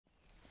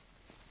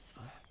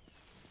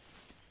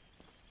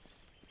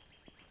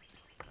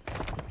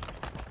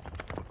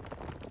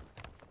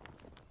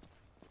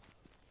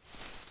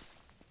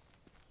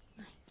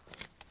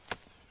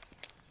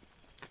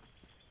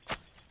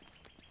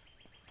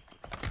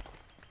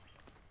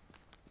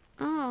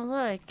Oh,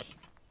 look.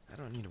 I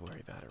don't need to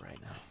worry about it right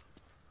now.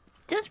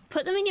 Just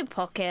put them in your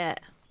pocket.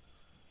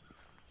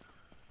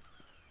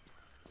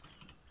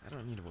 I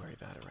don't need to worry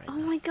about it right Oh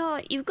now. my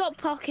god, you've got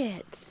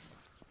pockets.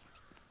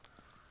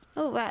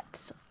 Oh,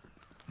 rats.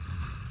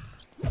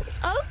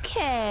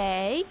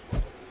 Okay.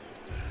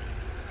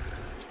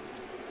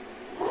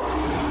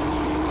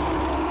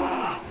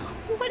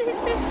 What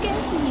is this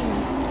game?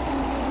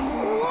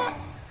 What?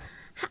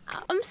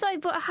 I'm sorry,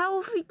 but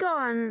how have we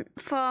gone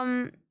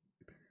from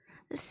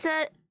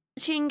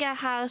searching a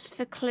house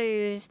for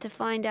clues to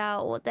find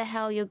out what the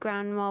hell your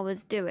grandma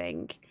was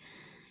doing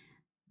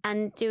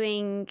and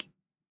doing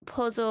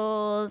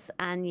puzzles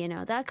and, you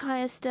know, that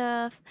kind of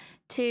stuff,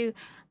 to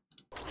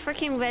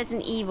freaking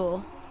Resident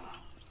Evil?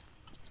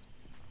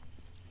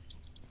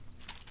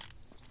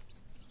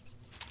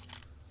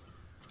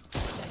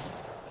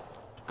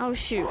 Oh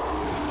shoot.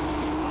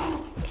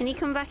 Can he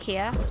come back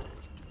here?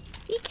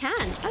 He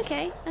can.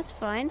 Okay, that's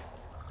fine.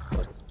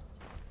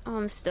 Oh,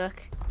 I'm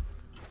stuck.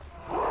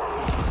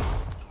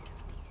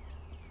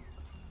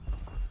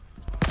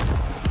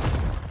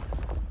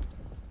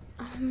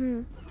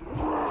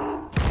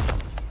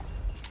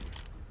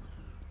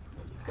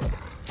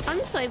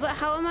 I'm sorry, but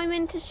how am I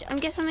meant to I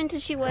guess I'm meant to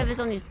shoot whatever's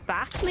on his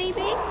back,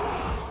 maybe?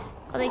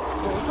 Are they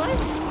skulls like?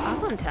 I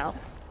can't tell.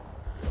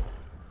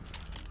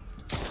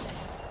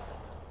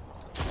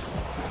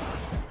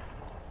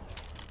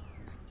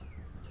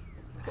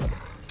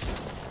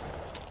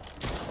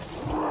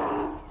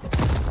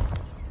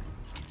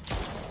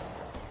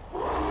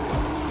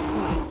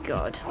 Oh my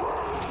god.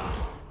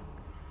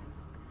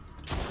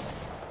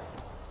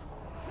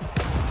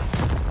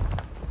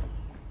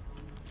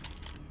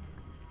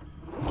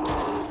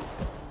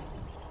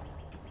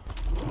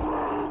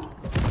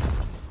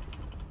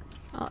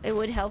 It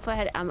would help if I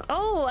had ammo.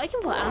 Oh, I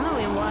can put ammo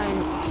in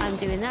while I'm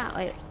doing that.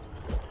 Wait.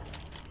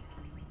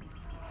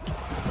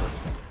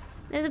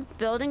 There's a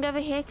building over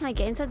here. Can I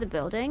get inside the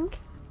building?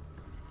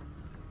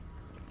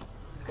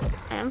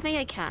 I don't think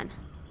I can.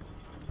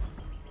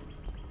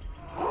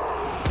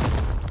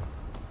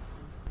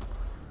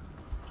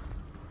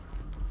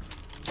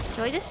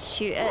 Do I just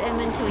shoot at him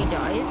until he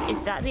dies?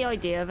 Is that the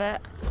idea of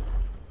it?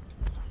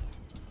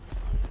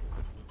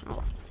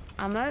 Oh,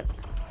 ammo.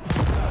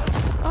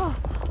 Oh.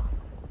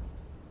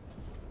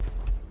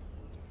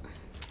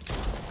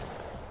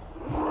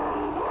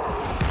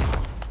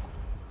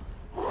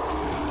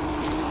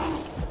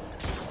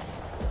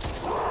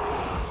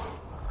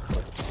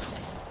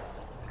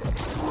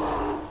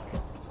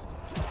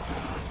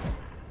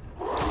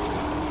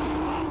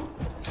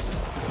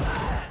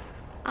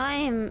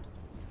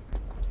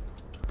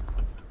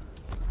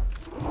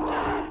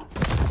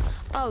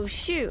 Oh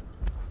shoot.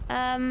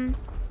 I'm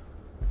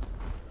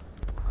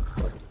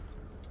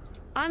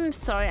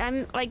sorry,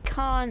 I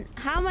can't.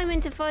 How am I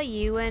meant to fight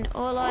you when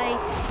all I...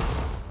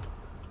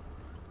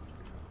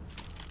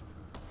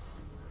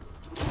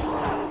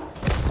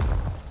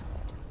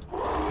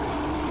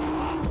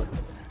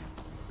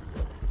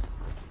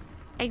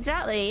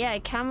 Exactly, yeah,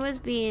 camera's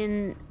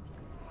being...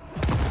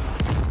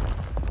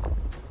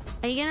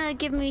 Are you gonna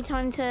give me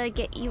time to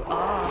get you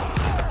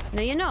off?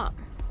 No, you're not.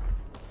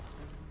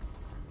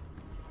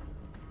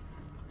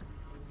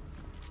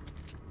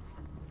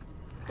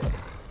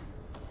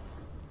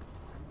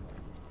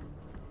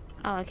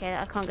 Oh, okay,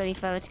 I can't go any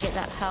further to get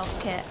that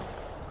health kit.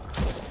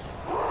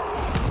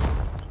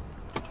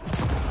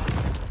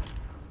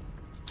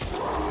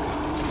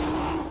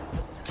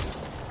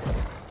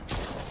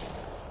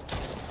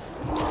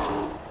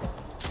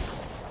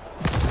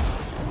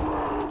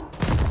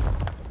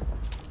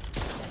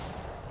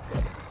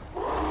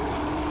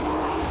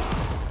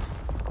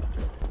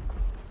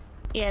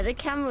 Yeah, the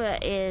camera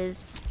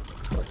is...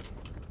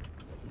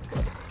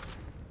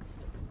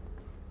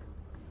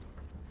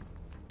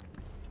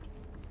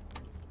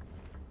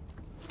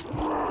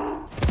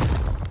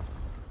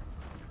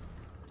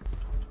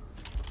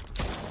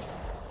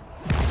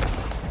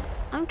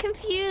 I'm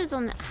confused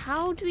on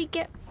how do we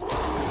get...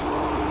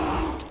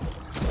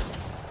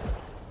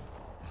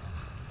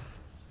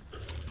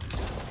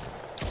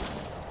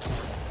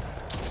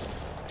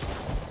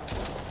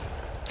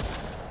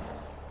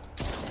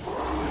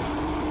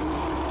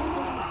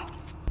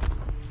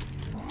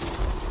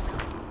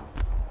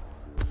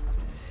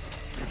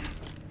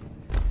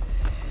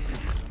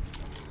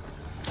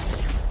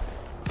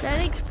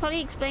 That'll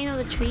probably explain all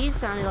the trees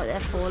sounding like they're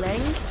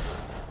falling.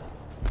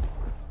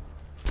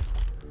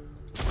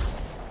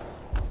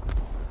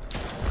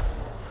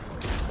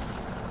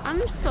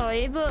 I'm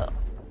sorry, but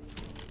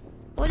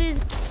what is...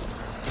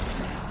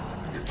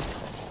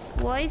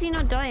 Why is he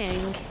not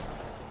dying?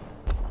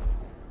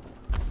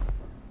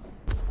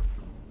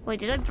 Wait,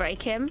 did I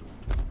break him?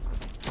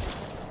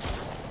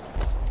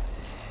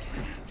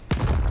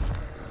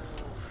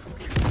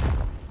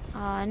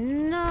 Oh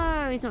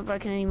no, he's not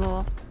broken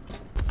anymore.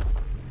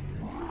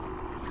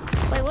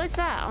 Wait, what's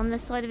that on the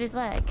side of his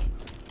leg?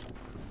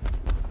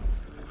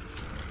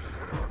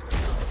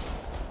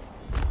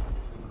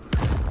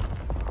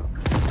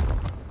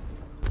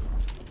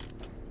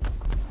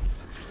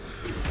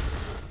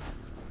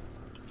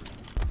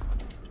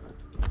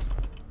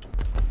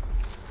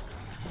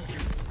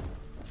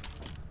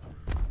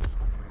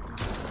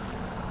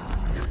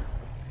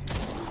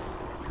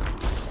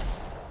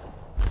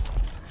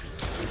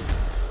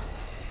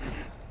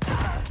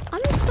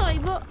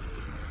 Sorry, but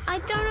I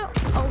don't know.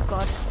 Oh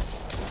god.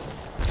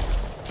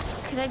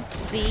 Could I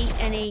be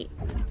any?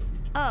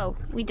 Oh,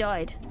 we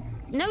died.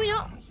 No, we're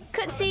not.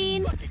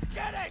 Cutscene.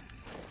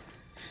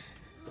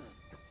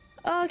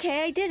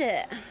 Okay, I did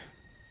it.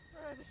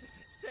 This is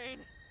insane.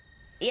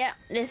 Yeah,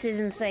 this is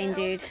insane, Where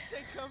the hell dude. did this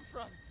thing come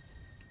from?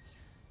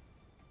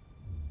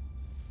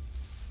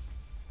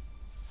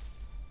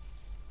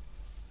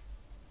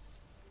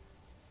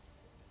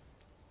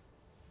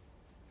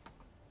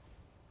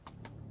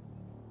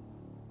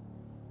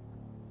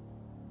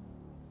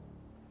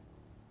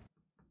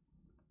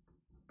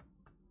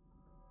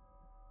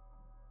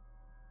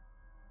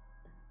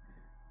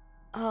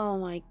 Oh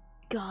my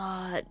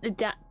god.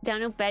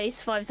 Daniel barely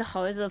survives the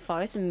horrors of the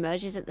forest and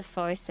emerges at the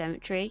forest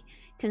cemetery.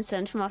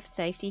 Concerned for Martha's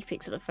safety, he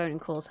picks up the phone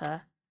and calls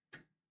her.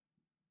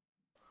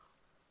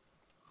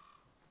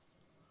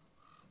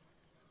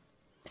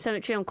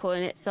 Cemetery, I'm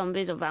calling it.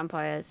 Zombies or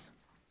vampires?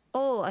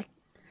 Oh, I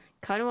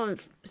kind of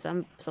want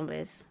some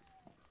zombies.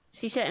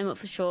 She set him up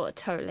for short,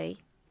 totally.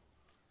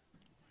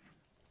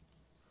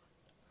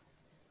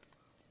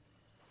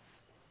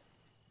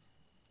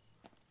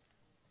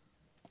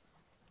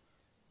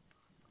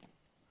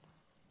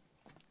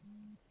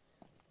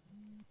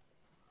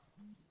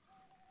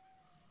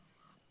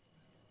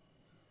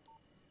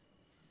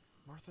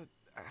 Martha,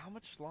 how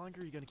much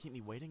longer are you gonna keep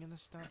me waiting in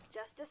this stuff?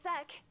 Just a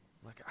sec.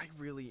 Look, I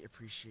really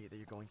appreciate that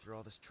you're going through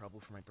all this trouble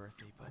for my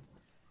birthday, but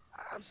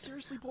I'm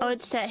seriously bored. I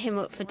would set him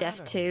up for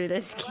death too,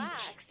 this kid.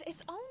 Relax,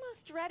 it's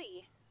almost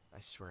ready. I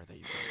swear that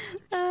you've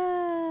got me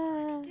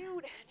under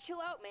Dude,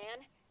 chill out,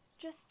 man.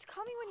 Just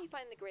call me when you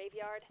find the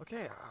graveyard.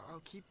 Okay,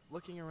 I'll keep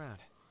looking around.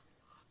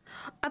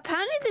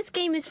 Apparently this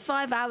game is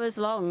 5 hours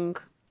long.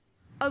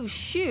 Oh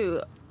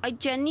shoot. I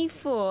genuinely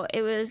thought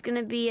it was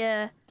gonna be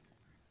a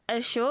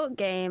short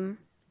game.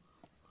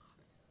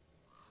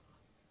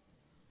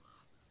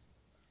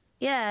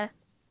 Yeah.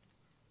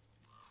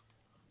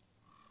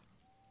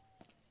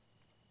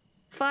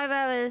 5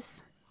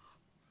 hours.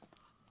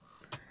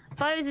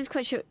 5 hours is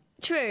quite short.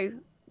 True.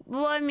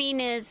 What I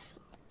mean is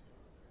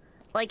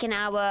like an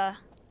hour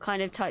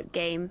kind of type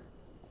game.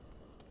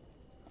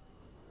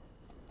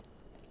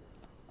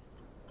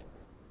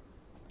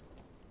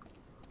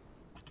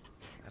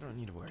 I don't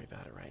need to worry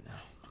about it right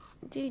now.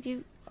 Dude,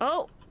 you...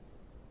 Oh!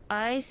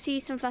 I see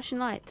some flashing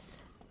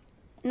lights.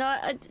 No,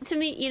 to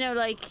me, you know,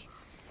 like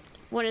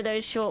one of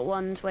those short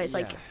ones where it's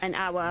like an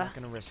hour. I'm not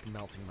gonna risk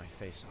melting my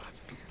face off.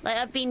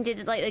 Like they did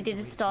at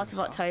the start of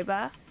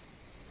October.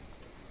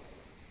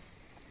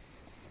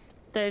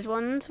 Those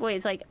ones where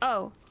it's like,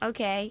 oh,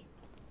 okay,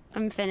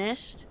 I'm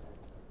finished.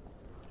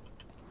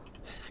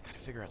 I gotta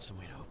figure out some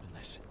way to open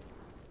this.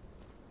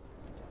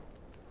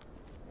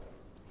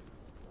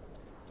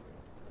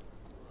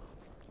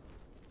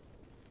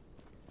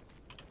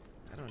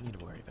 I don't need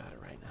to worry about it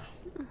right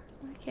now.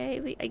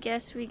 Okay, I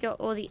guess we got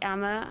all the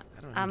ammo.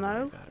 I don't need to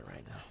worry about it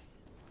right now.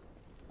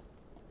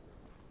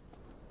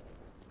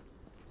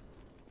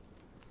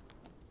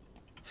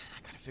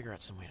 I gotta figure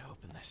out some way to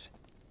open this.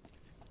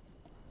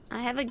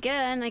 I have a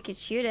gun, I could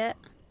shoot it.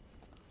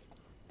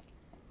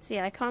 See,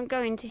 I can't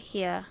go into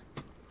here.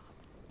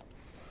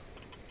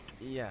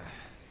 Yeah,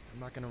 I'm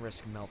not gonna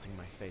risk melting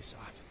my face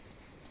off.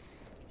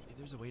 Maybe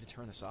there's a way to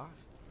turn this off?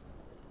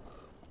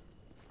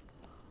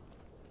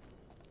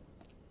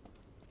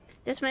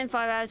 Just spent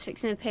 5 hours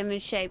fixing a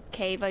pyramid-shaped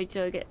cave I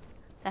dug it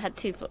that had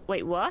 2 foot.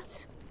 Wait,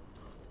 what?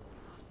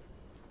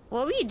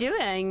 What were you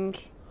doing?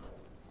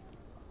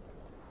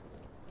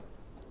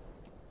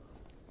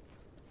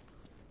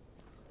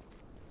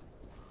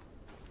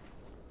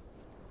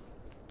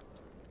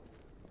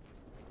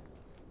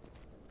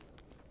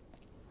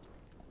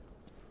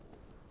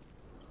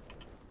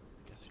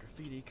 Guess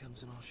graffiti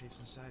comes in all shapes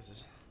and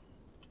sizes.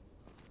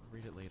 I'll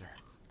read it later.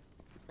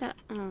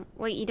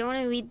 Wait, you don't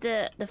want to read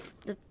the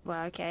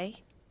well, okay.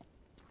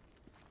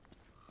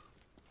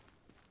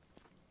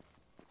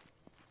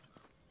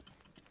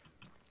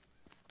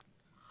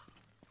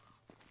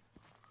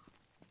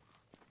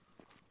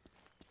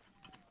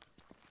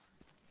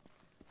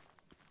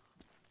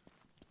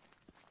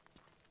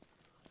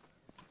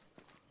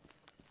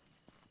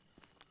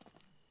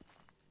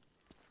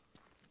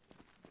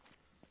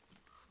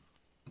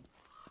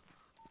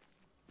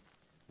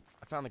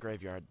 I found the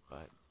graveyard,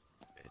 but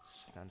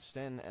it's fenced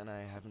in, and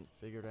I haven't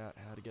figured out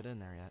how to get in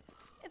there yet.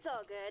 It's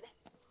all good.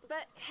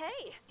 But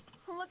hey,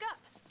 look up.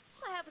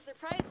 I have a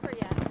surprise for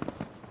you.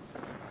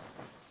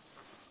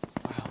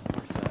 Wow,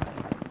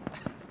 Martha.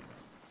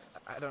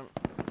 I don't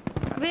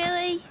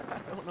Really? I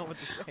don't know what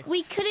to say.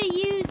 We could have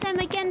used them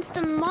against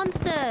the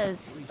monsters.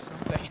 Please,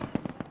 something.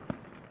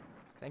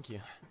 Thank you.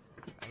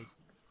 I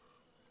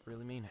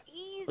really mean it.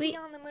 Easy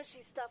on the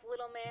mushy stuff,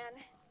 little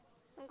man.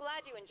 I'm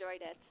glad you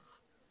enjoyed it.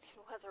 It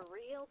was a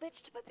real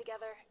bitch to put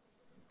together.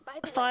 By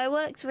the way,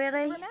 Fireworks,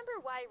 really? remember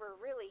why we're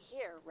really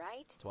here,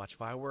 right? To watch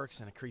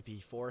fireworks in a creepy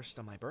forest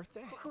on my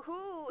birthday?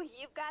 Ooh,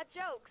 you've got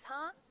jokes,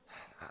 huh?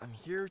 I'm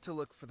here to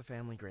look for the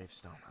family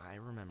gravestone. I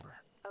remember.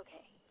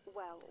 Okay,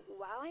 well,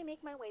 while I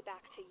make my way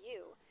back to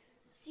you,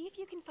 See if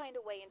you can find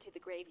a way into the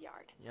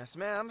graveyard. Yes,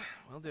 ma'am.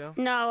 Will do.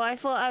 No, I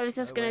thought I was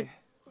just By the gonna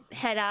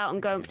head out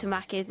and go up to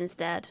Mackey's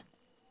instead.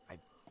 I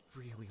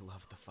really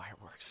love the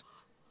fireworks.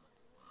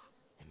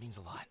 It means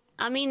a lot.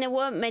 I mean, there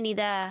weren't many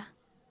there.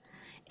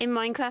 In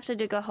Minecraft, I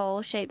dug a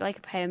hole shaped like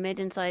a pyramid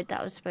inside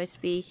that was supposed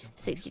to be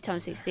 60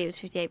 times 60. It was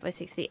 58 by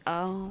 60. Oh.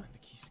 Find the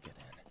keys to get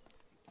in.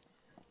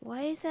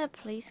 Why is there a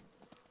police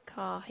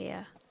car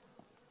here?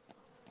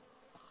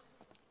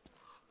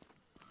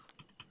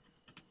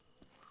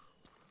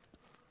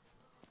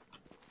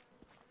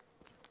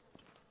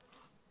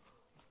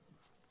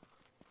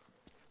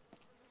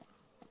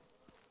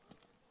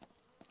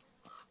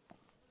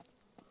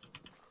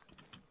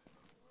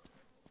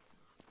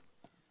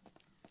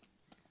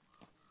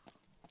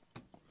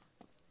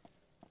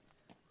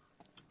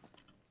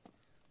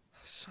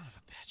 Son of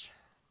a bitch.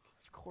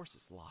 Of course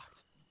it's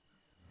locked.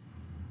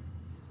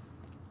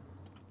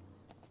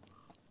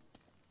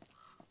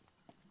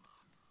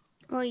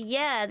 Well,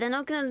 yeah, they're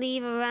not gonna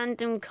leave a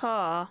random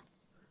car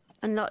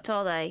unlocked,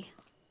 are they?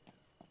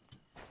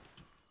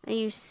 Are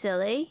you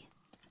silly?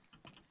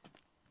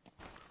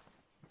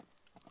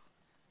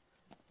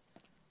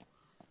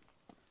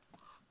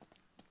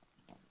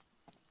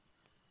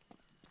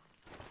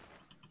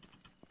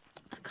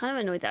 I'm kind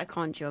of annoyed that I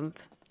can't jump.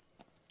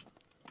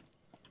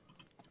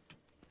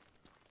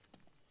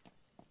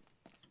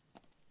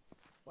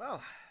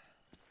 Well,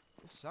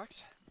 this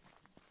sucks.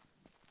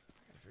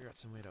 I gotta figure out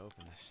some way to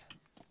open this.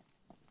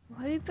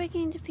 Why are we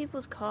breaking into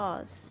people's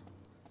cars?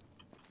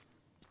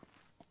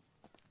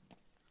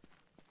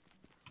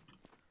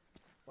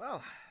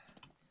 Well,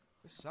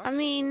 this sucks. I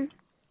mean...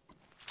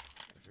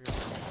 Gotta figure out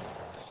some way to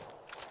open this.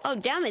 Oh,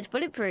 damn, it's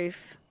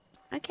bulletproof.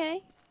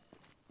 Okay.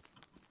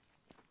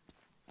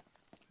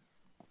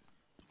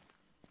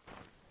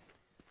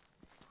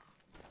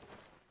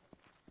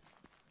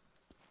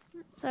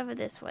 It's over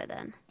this way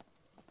then.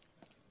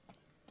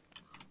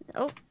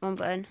 Oh, one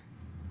button.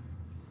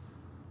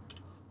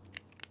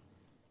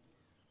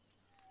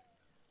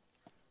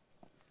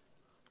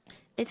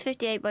 It's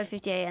 58 by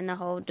 58 and the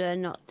holder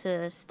not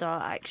to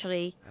start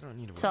actually. I don't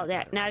need to Start worry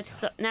the about it now. right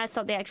It's now. now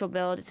start the actual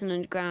build. It's an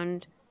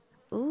underground.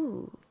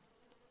 Ooh.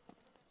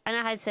 I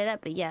know how to say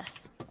that, but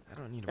yes. I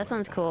don't need to That worry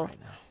sounds about cool. it right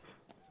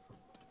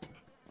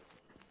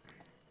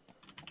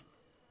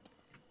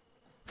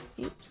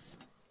now. Oops.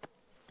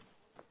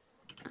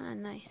 Ah,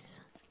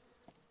 nice.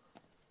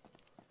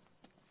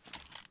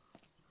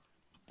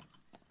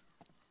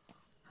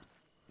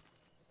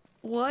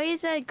 Why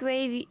is there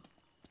a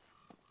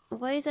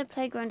Why is there a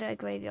playground at a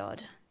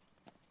graveyard?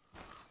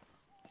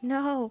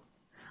 No!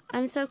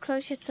 I'm so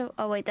close yet so...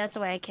 Oh wait, that's the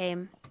way I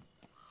came.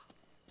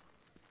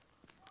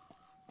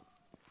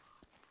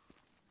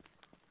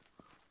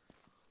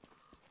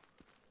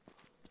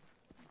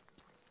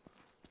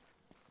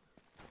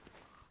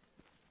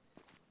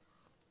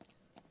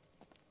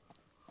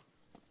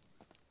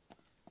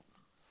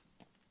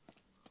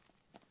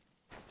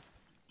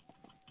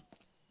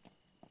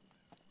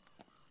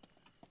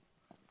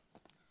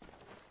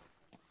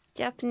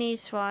 Japanese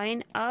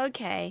swine.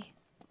 Okay.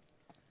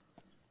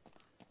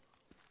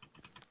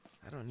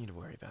 I don't need to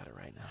worry about it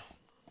right now.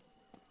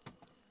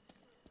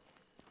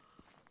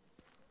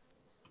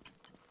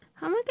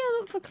 How am I gonna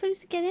look for clues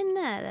to get in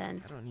there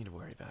then? I don't need to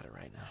worry about it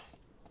right now.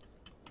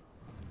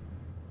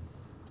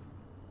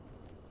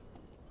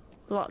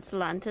 Lots of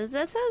lanterns.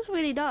 That sounds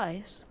really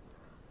nice.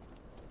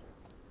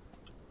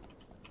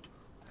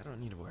 I don't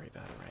need to worry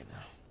about it right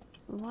now.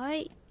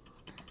 Why?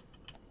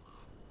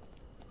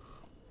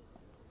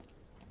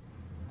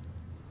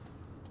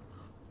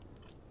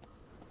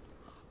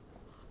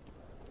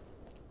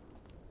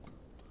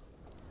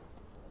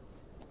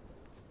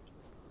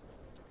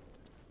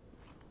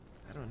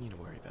 I don't need to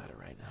worry about it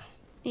right now.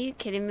 Are you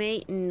kidding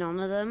me? None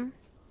of them.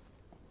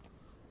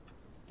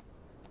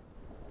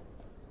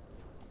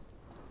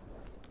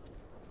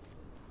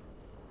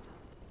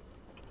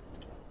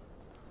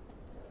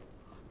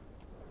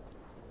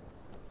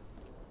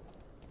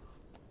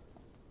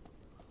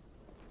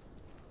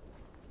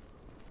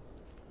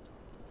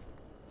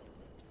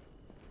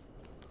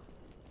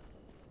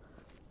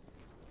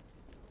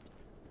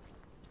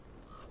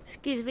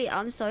 Excuse me,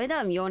 I'm sorry that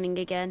I'm yawning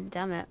again.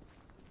 Damn it.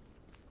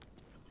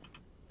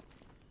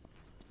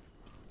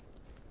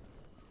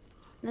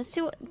 Let's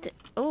see what...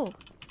 Oh.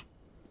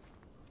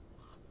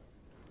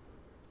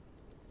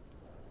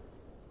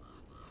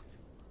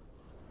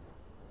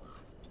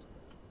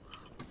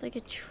 It's like a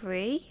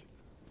tree.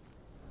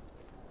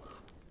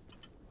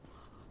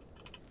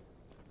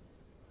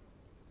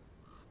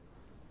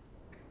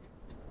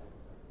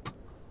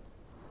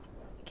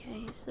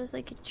 Okay, so there's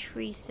like a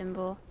tree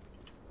symbol.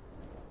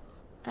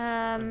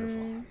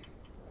 Wonderful.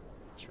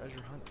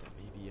 Treasure hunt that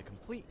may be a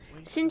complete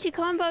waste. Since you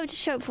can't bother to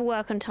show up for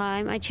work on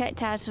time, I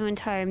checked out and went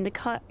home. The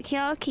car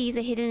keys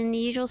are hidden in the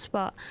usual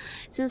spot.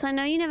 Since I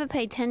know you never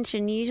pay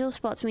attention, usual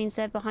spots means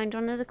they're behind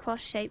one of the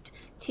cross-shaped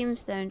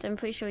tombstones. I'm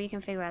pretty sure you can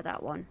figure out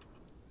that one.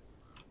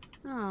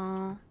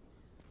 Aww.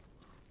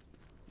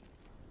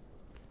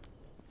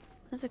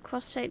 There's a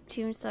cross-shaped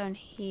tombstone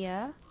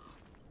here.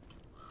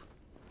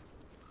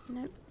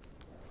 Nope.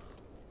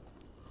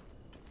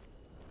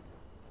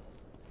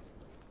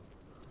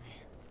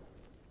 Man,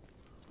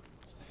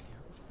 was that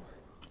here before?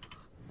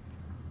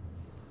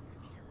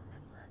 I can't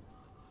remember.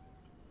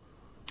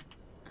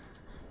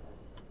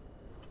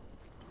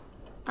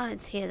 Oh,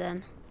 it's here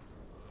then.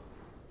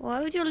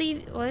 Why would you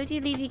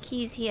leave your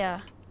keys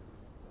here?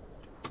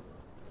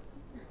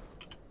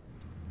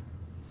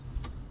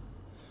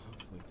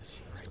 Hopefully this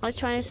is the right I was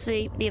trying to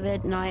sleep the other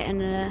night and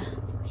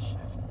first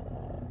shift.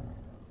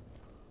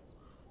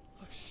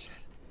 Oh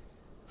shit.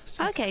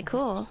 okay,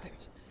 cool. I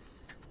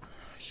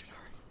should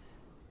hurry.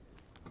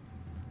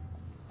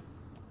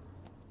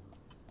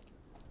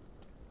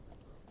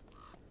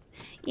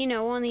 You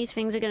know, one of these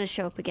things are gonna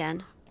show up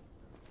again.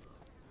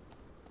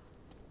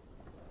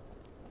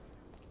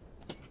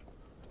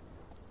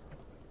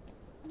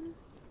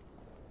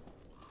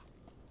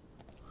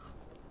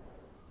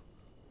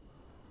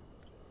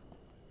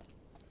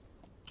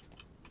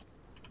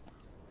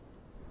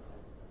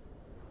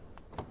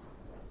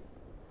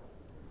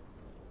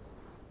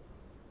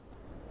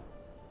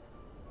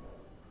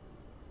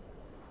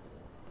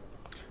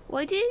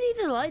 Why do you leave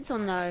the lights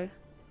on though?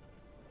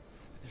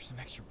 But there's some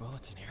extra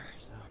bullets in here,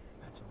 so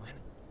that's a win.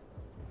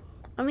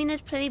 I mean, there's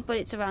plenty of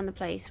bullets around the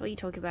place. What are you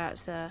talking about,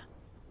 sir?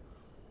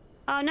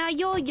 Oh, now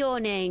you're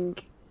yawning.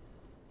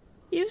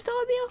 You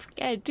started me off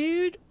again,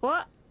 dude.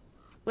 What?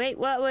 Wait,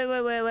 what? Wait.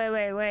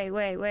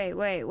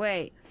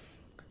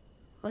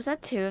 Was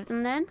that two of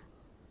them then?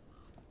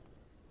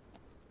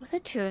 Was there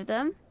two of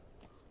them?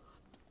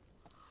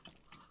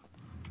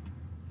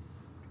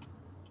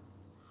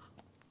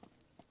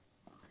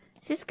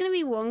 Is this gonna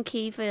be one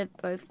key for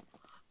both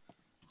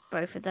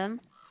of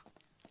them?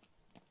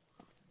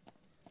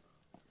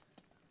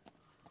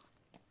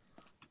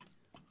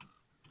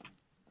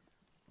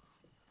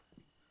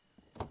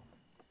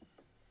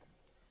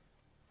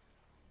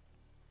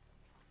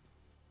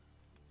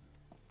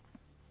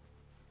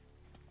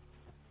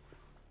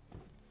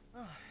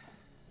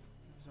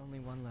 There's only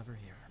one lever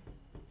here.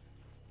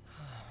 Oh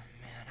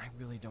man, I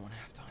really don't want to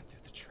have to hunt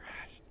through the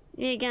trash.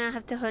 You're gonna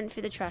have to hunt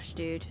for the trash,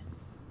 dude.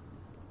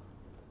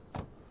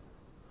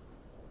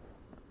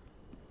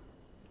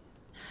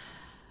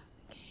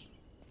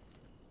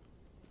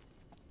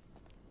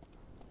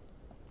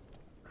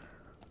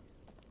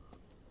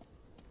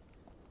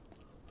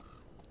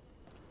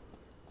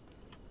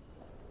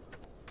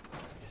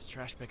 Guess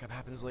trash pickup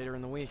happens later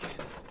in the week.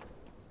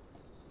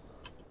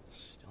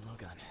 Still no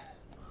gun.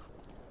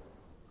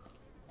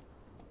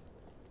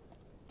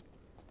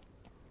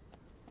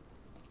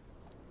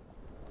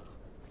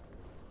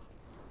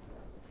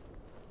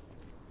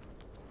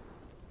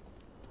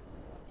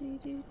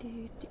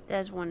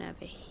 There's one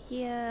over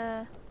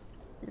here.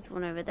 There's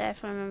one over there,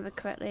 if I remember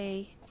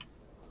correctly.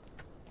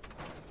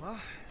 Well,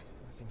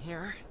 nothing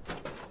here.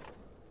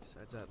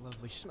 Besides that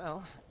lovely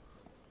smell.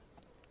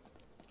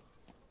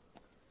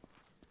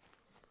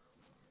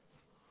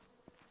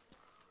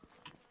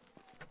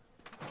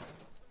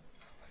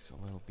 Looks a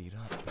little beat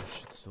up, but it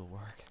should still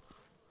work.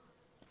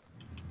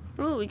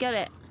 Oh, we got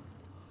it.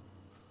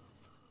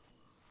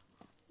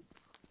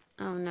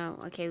 Oh no.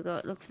 Okay, we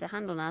got to look for the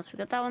handle now. So we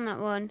got that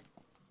one.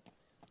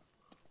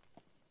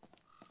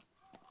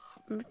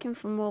 I'm looking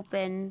for more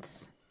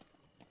bins.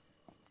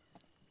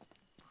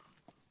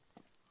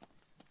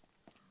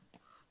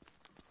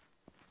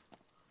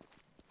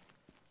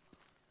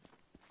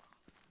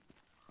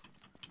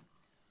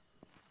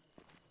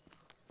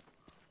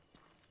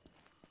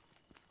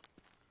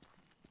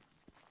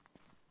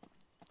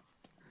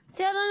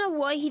 See, I don't know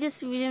why he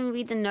just didn't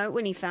read the note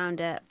when he found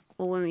it,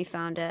 or when we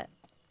found it.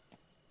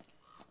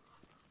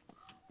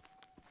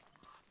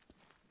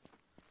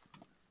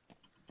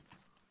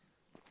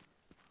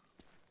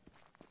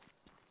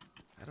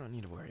 I don't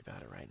need to worry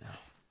about it right now.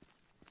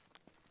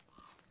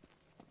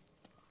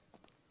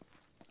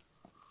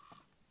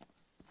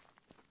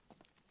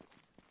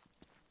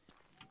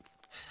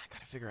 I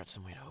gotta figure out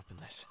some way to open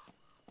this.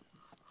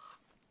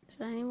 Is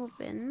there any more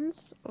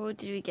bins? Or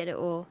did we get it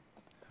all?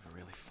 I have a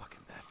really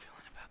fucking bad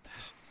feeling about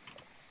this.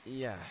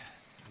 Yeah,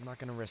 I'm not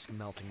gonna risk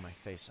melting my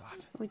face off.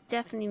 We're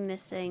definitely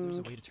missing... There's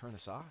a way to turn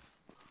this off?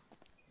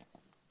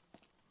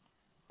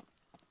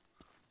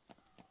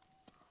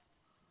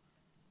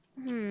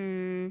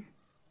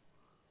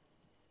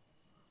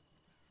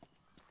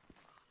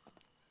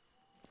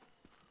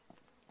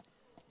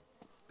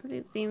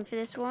 Loot beam for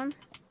this one.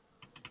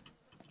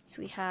 So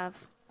we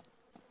have...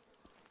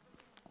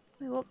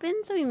 Wait, what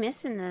bins are we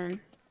missing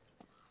then?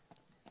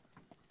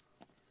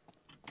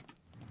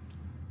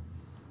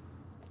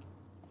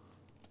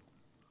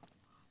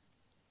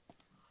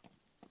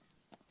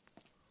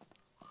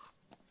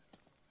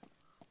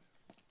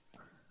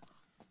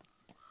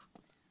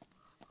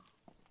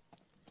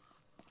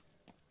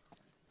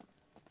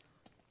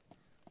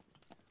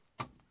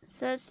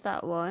 Search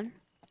that one.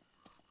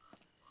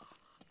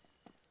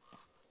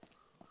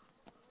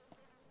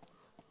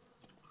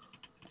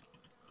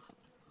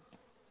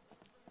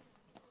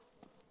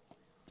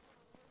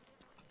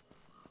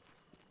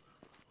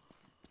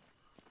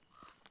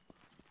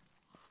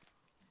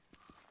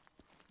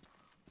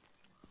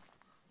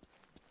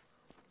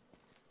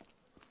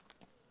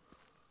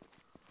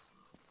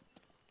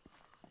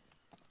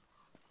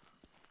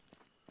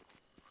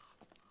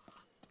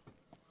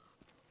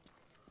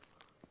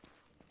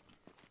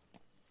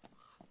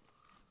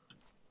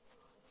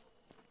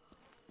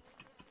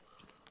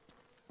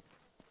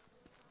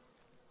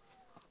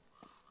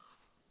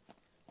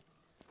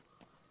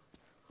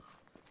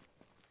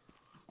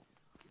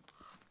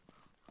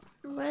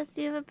 Where's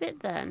the other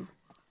bit then?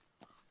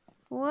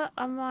 What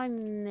am I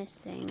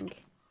missing?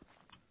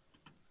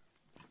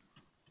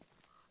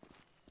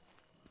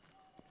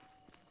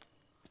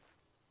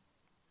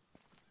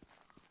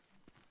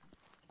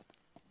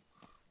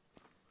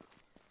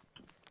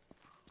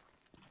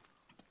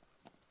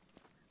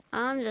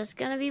 I'm just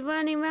gonna be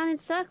running around in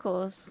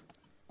circles.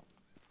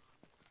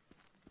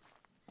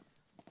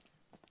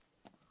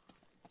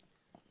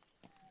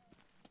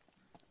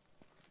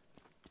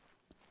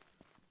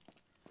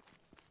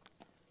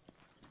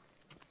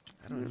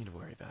 I don't need to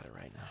worry about it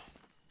right now.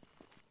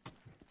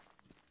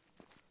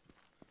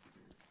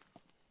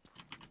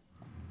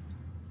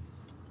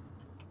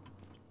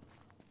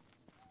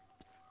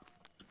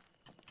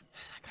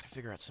 I gotta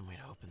figure out some way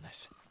to open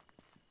this.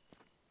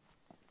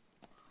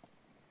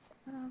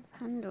 Oh,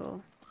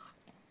 handle.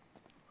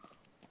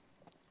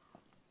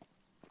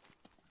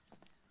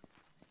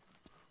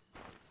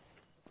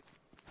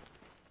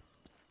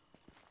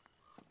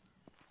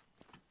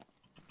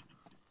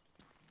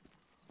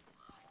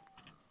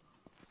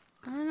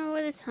 I don't know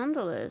where this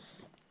handle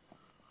is.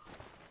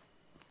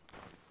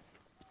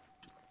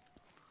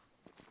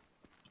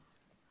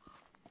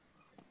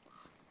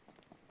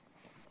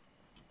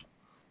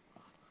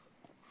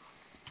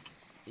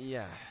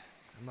 Yeah,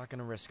 I'm not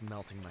gonna risk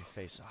melting my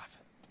face off.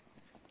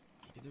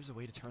 Maybe there's a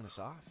way to turn this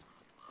off?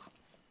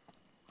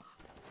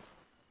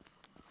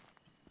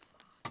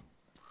 For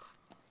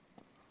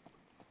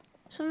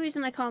some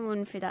reason I can't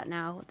run through that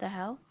now. What the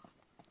hell?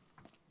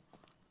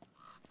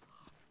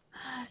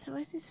 So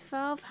where's this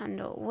valve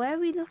handle? Where are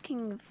we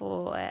looking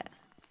for it?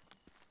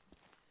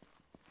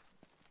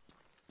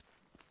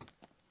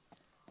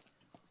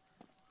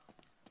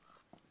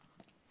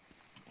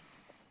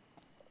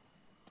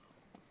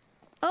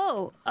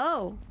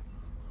 Oh.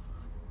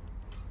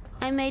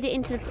 I made it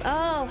into...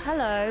 Oh,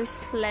 hello,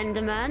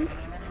 Slenderman.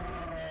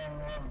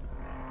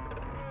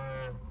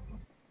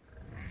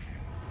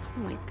 Oh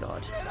my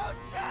god. Shit, oh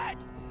shit!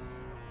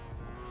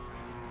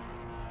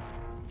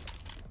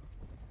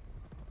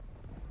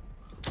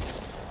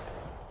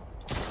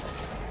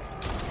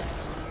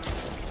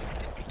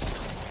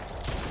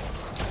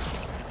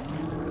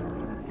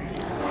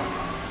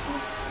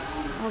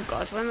 Oh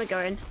god, where am I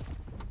going?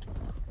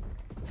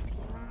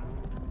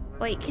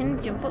 Wait, can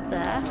you jump up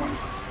there?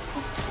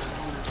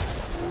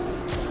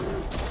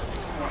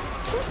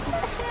 What the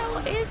hell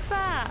is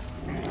that?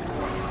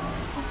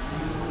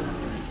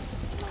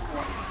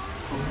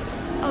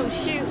 Oh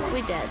shoot,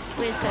 we're dead.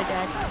 We're so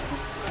dead.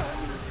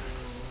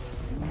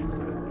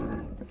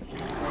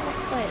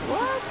 Wait,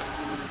 what?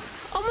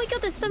 Oh my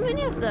god, there's so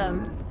many of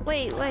them.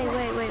 Wait,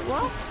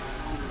 what?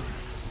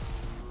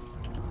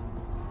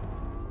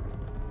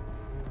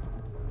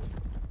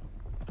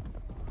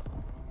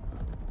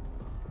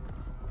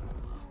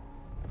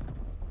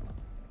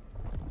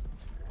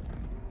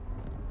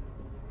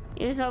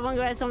 You saw one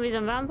about zombies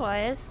and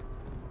vampires.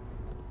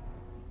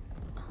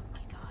 Oh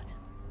my god.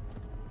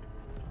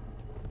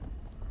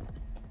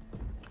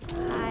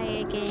 Hi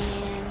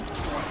again.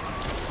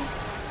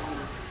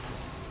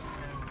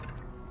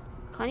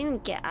 Can't even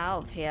get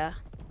out of here.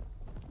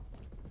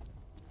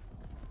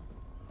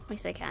 At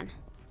least I can.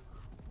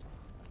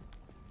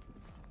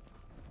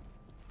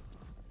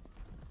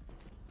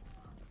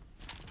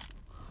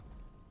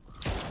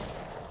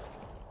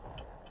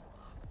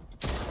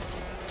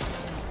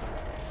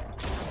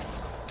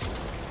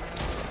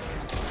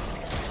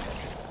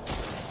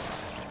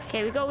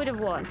 Okay, we got rid of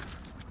one.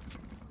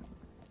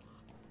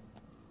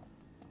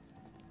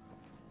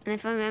 And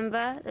if I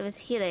remember, there was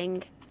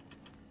healing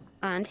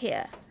around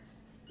here.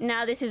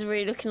 Now this is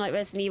really looking like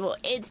Resident Evil.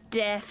 It's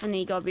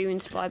definitely got to be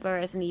inspired by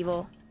Resident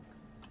Evil.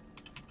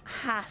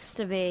 Has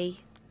to be.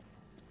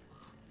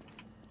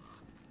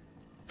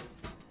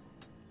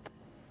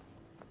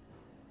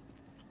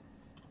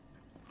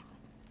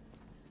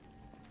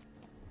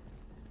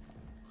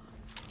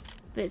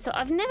 But so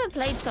I've never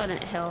played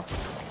Silent Hill.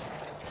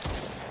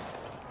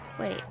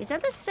 Wait, is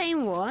that the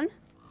same one?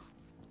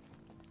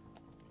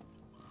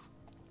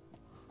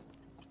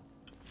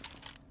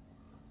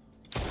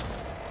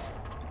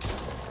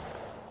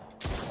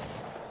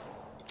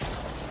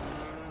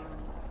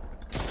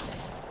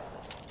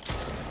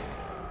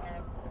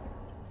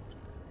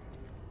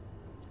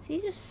 Is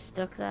he just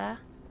stuck there?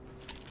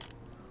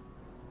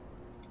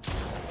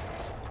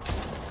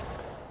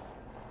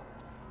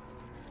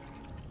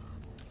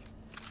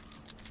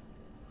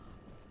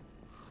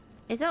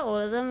 Is that all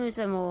of them or is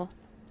there more?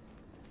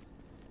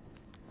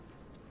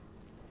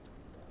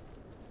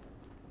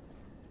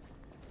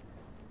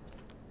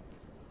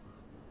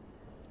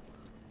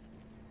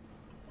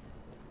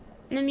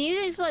 The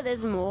music's like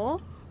there's more.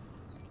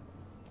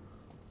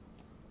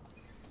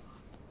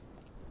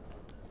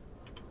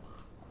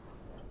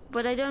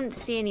 But I don't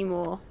see any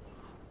more.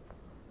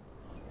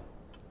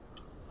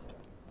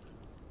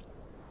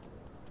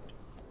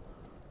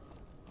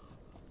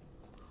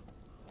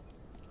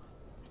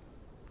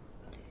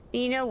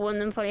 You know, one of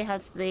them probably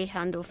has the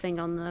handle thing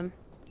on them.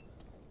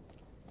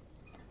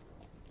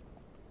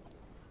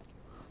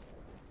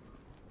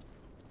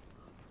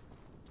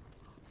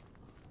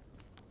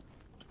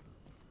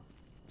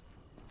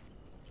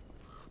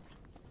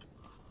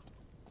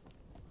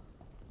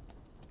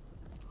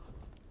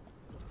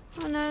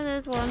 Oh no,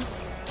 there's 1,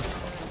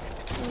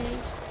 3,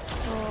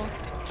 4,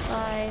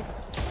 5,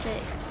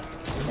 6,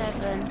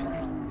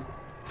 7.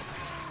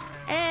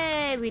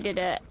 Hey, we did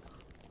it.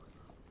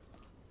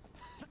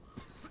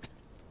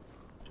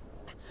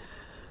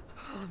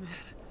 Oh man,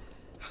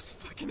 that was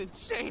fucking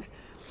insane.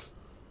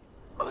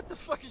 What the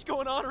fuck is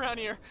going on around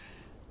here?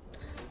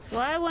 That's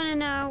what I want to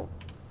know.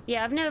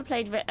 Yeah, I've never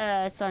played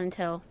Silent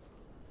Hill.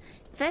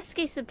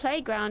 Investigates the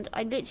playground.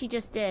 I literally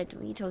just did.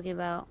 What are you talking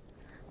about?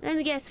 Let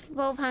me guess,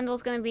 Valve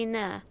Handle's going to be in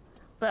there,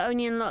 but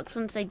only unlocks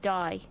once they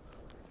die.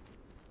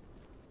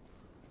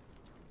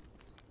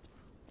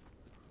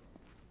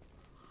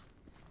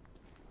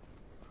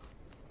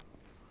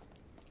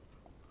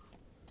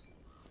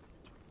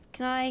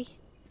 Can I?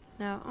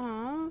 No.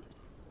 Aww.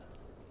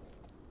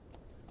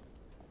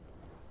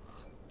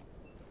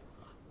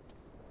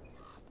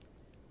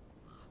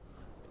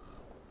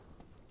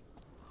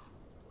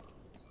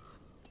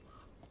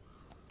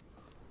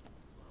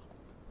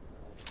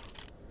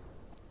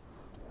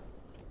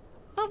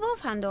 Oh,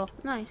 Valve Handle.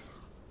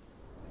 Nice.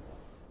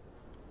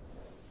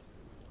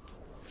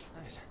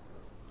 Nice.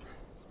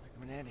 It's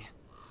becoming handy.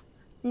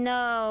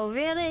 No,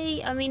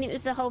 really? I mean, it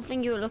was the whole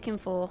thing you were looking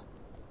for.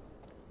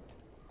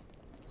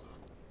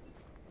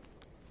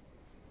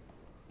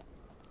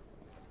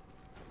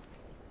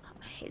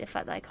 I hate the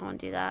fact that I can't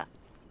do that.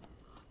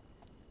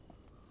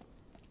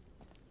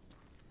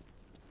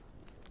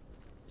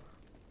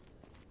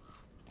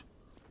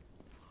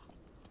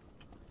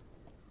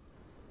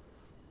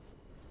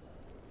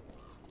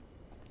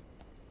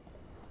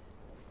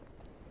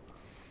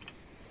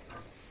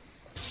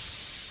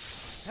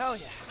 Hell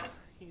yeah.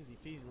 Easy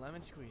peasy lemon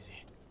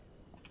squeezy.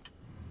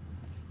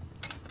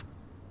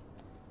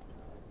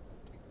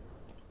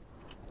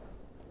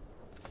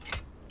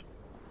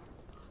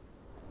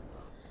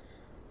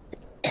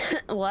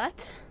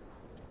 What?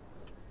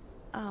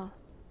 Oh.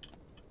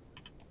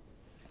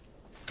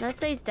 That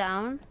stays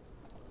down.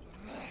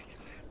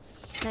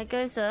 That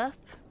goes up.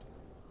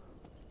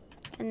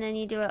 And then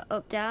you do it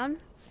up, down.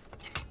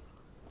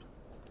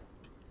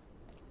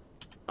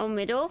 Or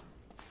middle.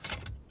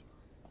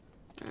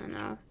 I don't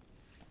know.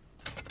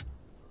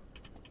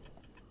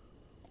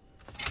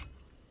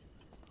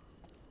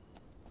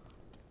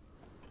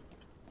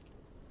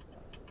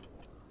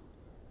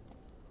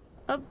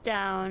 Up,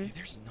 down. Okay,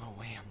 there's no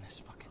way I'm this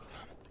fucking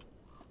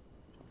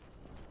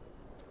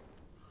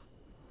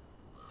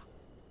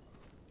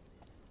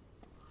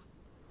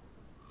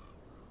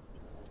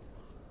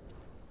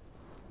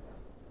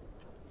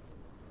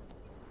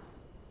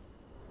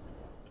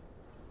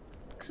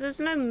Because there's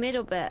no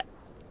middle bit.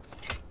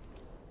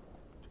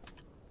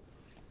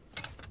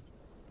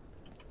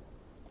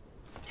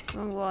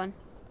 Wrong one.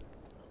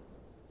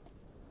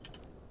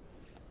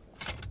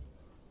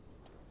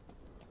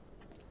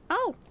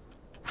 Oh!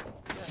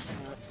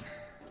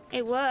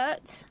 It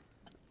worked.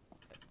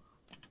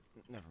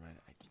 Never mind.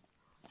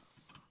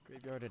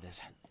 Graveyard it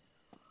is.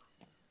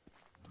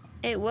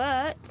 It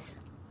worked.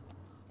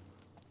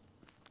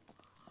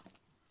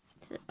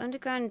 It's an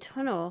underground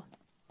tunnel.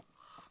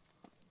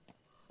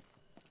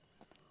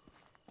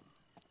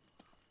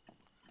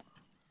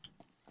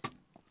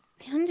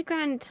 The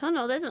underground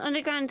tunnel? There's an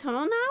underground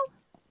tunnel now?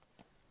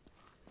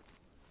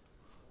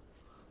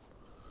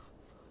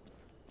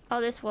 Oh,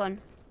 this one.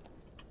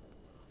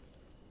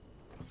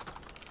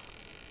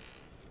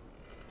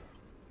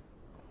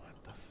 What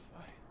the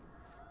fuck?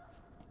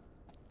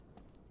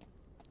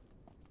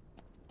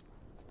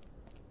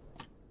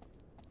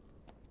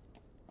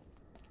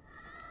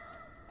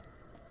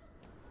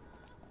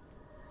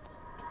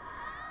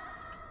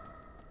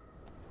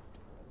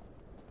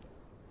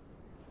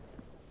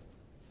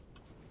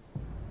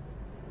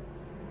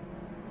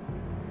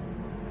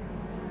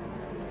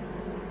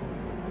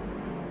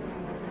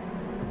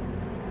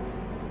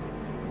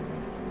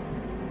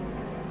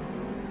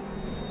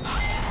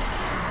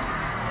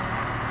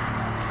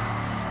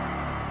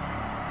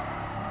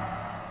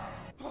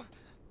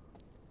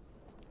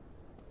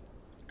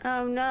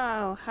 Oh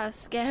no, how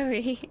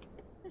scary.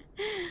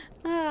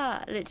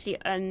 Ah, literally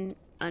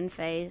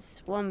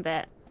unfazed. One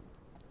bit.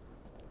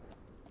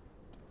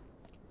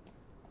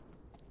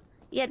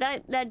 Yeah,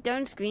 that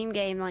Don't Scream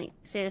game, like,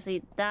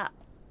 seriously, that's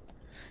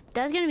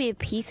gonna be a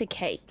piece of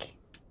cake.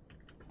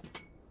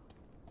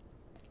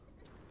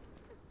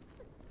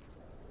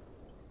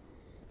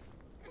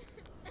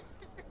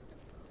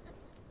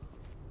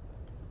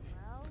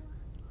 Well,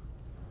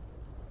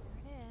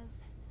 there it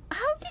is.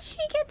 How did she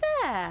get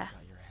there?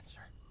 Got your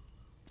answer.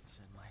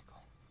 Said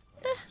Michael.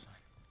 Son.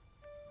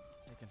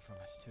 Taken from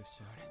us too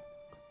soon.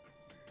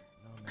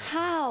 No mention of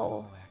How?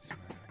 Cole Axe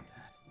murdering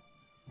Dad.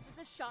 It's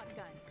a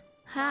shotgun.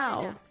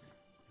 How? Axe.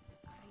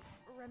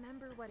 I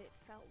remember what it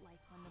felt like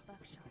when the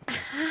buckshot.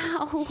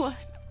 How?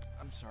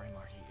 I'm sorry,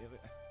 Marty.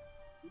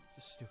 It's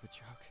a stupid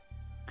joke.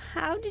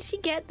 How did she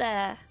get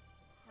there?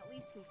 At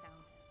least we found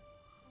it.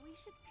 We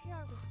should pay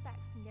our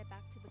respects and get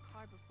back to the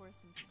car before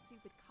some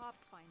stupid cop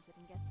finds it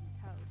and gets him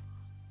towed.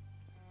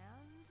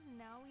 And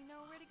now we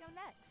know where to go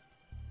next.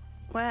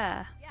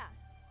 Where? Yeah.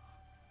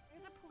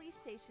 There's a police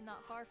station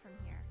not far from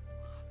here.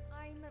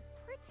 I'm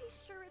pretty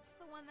sure it's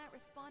the one that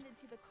responded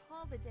to the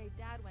call the day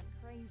Dad went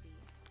crazy.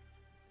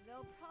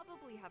 They'll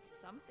probably have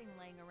something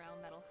laying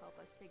around that'll help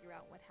us figure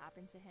out what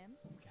happened to him.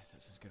 Guess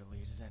that's as good a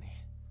lead as any.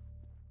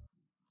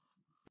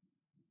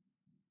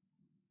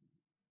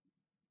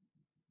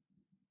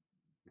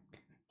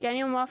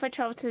 Daniel and Martha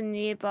travel to the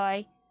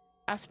nearby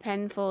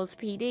Aspen Falls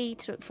PD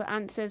to look for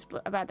answers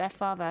about their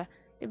father.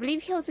 They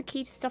believe he holds the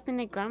key to stopping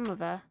their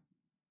grandmother.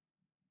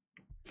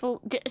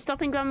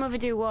 Stopping grandmother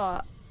do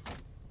what?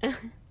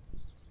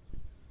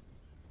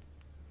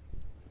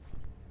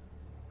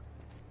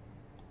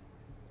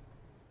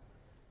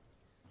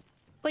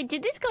 Wait,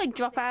 did this guy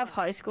drop out of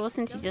high school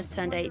since he just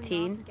turned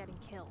 18? Getting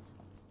killed.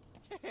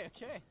 Okay,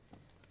 okay.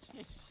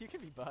 Jeez, you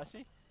can be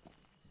bossy.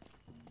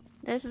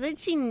 There's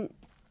literally...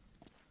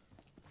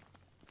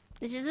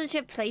 This is such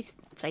a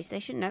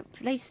PlayStation? No,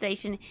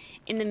 PlayStation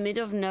in the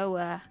middle of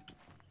nowhere.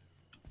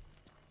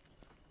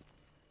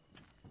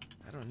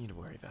 I don't need to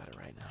worry about it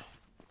right now.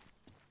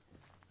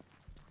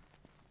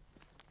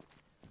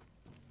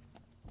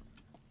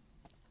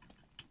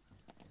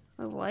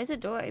 Wait, why is the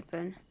door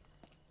open?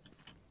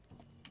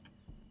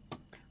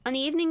 On the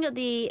evening of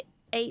the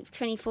 8th,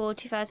 24,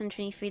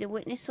 2023, the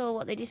witness saw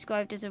what they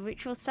described as a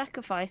ritual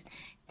sacrifice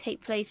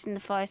take place in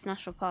the Forest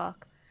National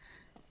Park.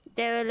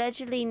 There were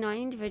allegedly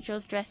 9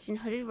 individuals dressed in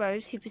hooded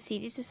robes who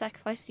proceeded to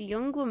sacrifice a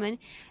young woman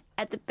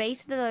at the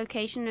base of the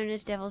location known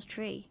as Devil's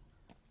Tree.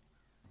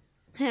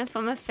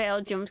 From a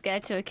failed jump scare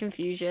to a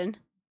confusion.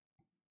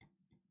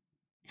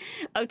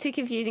 Oh, to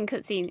confusing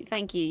cutscene.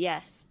 Thank you,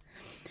 yes.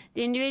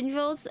 The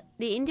individuals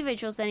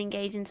then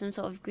engaged in some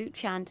sort of group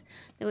chant.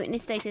 The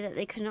witness stated that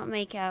they could not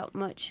make out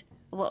much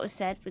of what was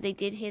said, but they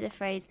did hear the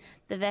phrase,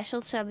 "The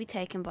vessel shall be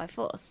taken by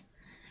force,"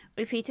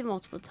 repeated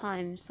multiple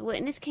times. The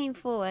witness came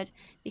forward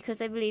because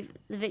they believe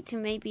the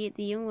victim may be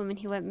the young woman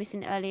who went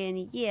missing earlier in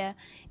the year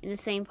in the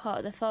same part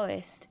of the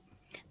forest.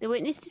 The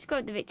witness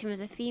described the victim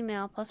as a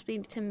female, possibly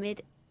to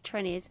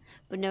mid-20s,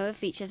 but no other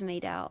features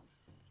made out.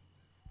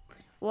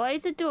 Why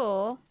is the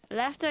door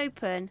left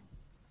open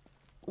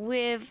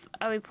with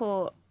a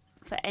report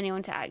for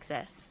anyone to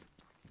access?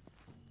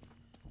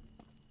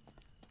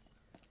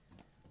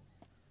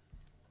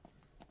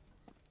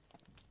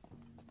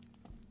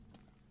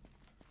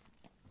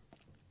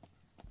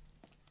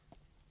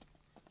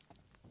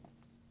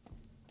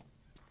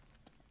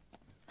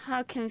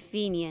 How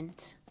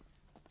convenient.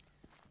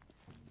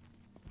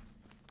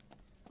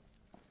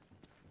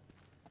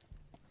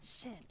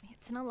 Shit,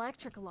 it's an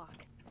electric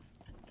lock.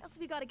 Guess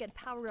we gotta get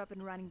power up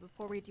and running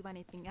before we do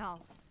anything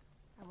else.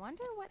 I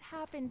wonder what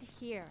happened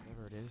here.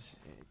 Whatever it is,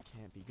 it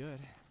can't be good.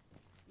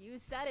 You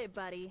said it,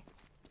 buddy.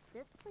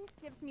 This place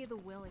gives me the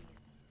willies.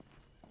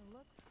 It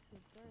looks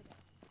deserted.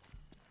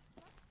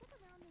 Let's look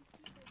around and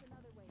see if there's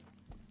another way.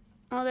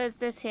 Oh, there's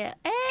this here.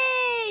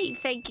 Hey!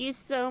 Thank you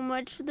so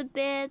much for the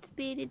bed,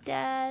 Speedy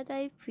Dad. I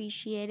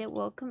appreciate it.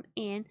 Welcome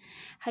in.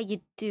 How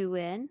you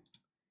doing?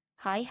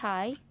 Hi,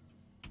 hi.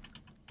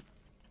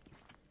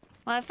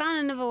 Well, I found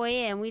another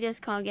way in. We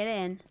just can't get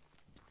in.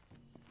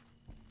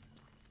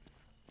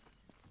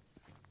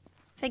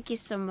 Thank you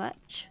so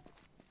much.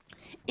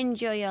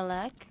 Enjoy your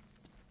luck.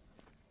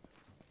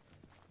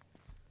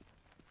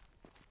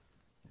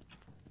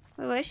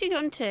 Wait, where's she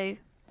gone to?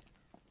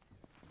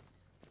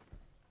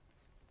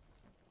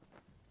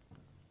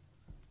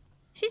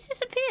 She's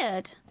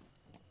disappeared.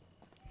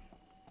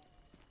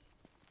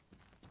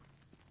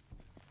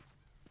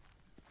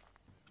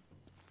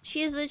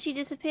 She has literally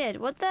disappeared.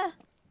 What the?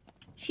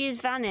 She has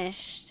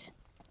vanished.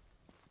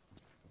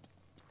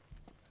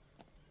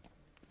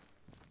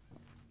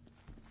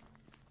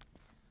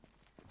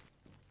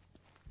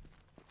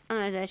 Oh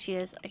no, there she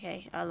is.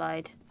 Okay, I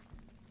lied.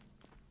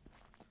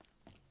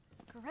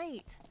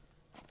 Great.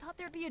 I thought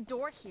there'd be a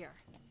door here.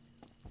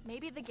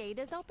 Maybe the gate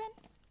is open?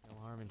 No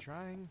harm in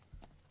trying.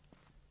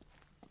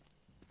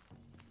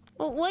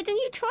 Well, why don't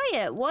you try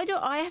it? Why do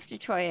I have to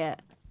try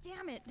it?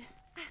 Damn it.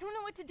 I don't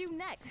know what to do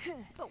next,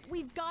 but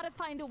we've got to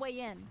find a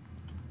way in.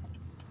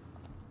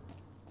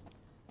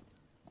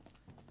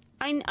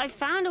 I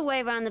found a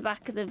way around the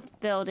back of the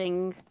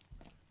building.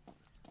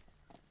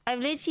 I've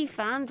literally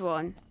found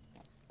one.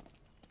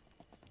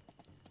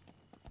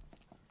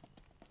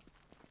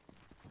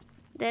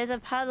 There's a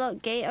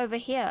padlock gate over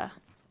here.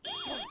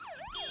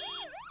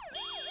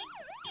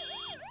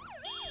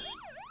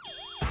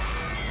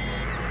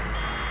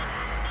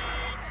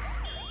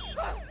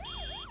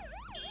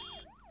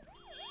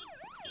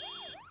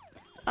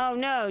 Oh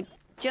no,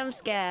 jump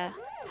scare.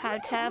 How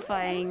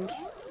terrifying.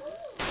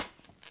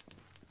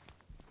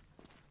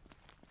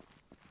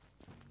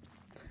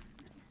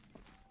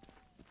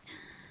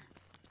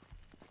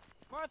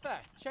 Martha,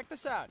 check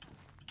this out.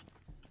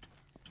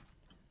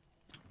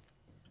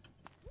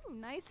 Ooh,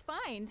 nice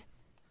find.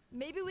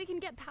 Maybe we can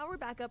get power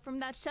back up from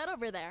that shed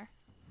over there.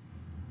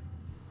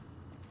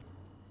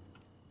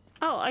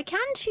 Oh, I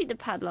can shoot the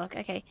padlock.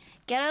 Okay,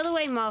 get out of the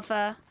way,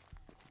 Martha.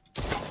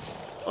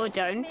 Or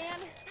don't. Man,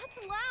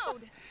 that's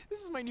loud.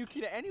 This is my new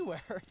key to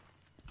anywhere.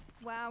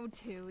 Wow,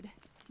 dude.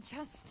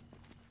 Just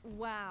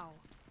wow.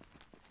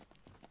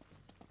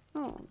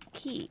 Oh,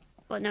 key.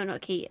 Oh, no,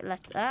 not key.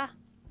 Let's... I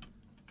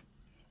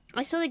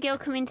saw the girl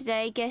come in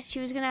today. Guess she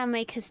was gonna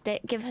make her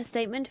give her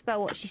statement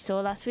about what she saw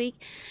last week,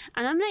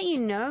 and I'm letting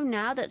you know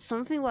now that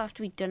something will have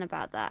to be done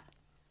about that.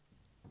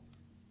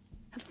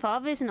 Her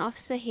father is an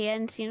officer here,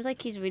 and seems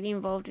like he's really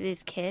involved with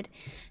his kid.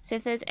 So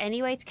if there's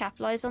any way to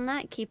capitalize on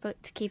that, keep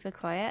her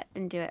quiet,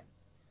 then do it.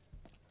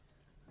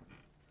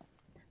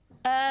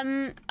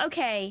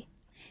 Okay.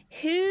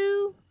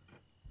 Who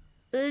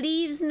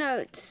leaves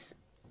notes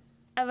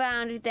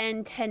around with their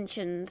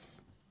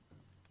intentions?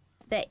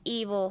 Their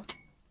evil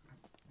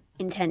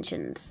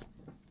intentions.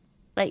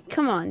 Like,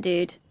 come on,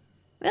 dude.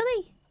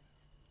 Really?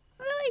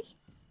 Really?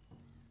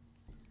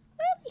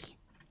 Really?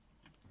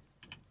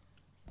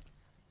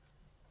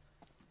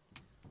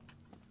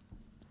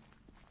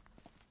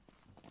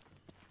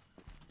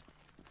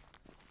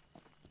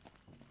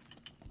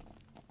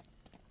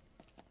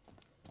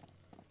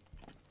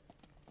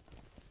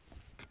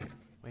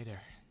 Wait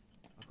there.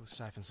 I'll go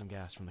siphon some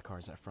gas from the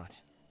cars out front.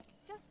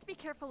 Just be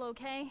careful,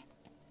 okay?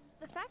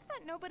 The fact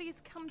that nobody's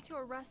come to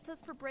arrest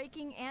us for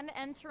breaking and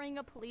entering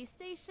a police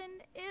station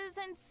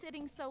isn't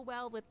sitting so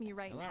well with me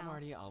right Hello, now.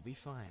 Marty. I'll be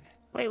fine.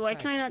 Wait, why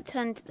can I Besides, not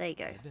turn to... There you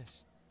go. like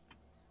this.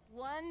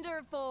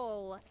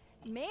 Wonderful.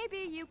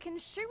 Maybe you can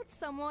shoot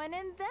someone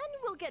and then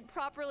we'll get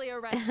properly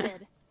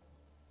arrested.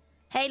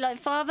 Hey, like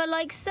father,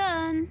 like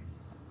son.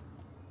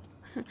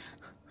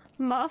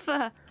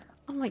 Martha.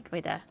 Oh my god,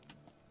 wait there.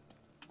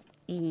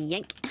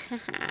 Yank.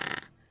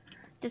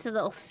 Just a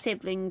little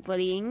sibling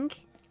bullying.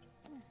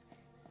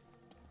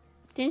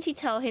 Didn't she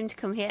tell him to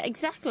come here?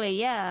 Exactly,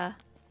 yeah.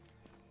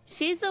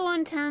 She's the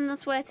one telling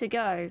us where to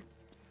go.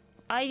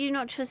 I do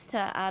not trust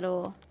her at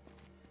all.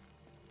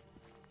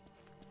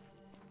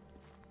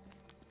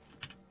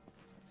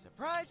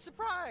 Surprise,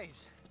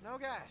 surprise! No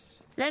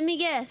gas. Let me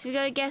guess. We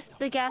gotta guess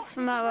the gas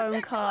from our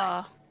own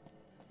car.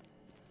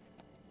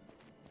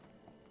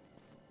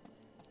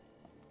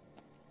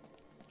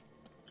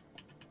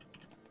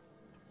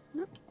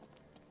 No.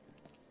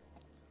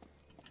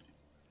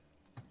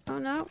 Oh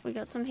no, we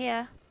got some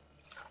here.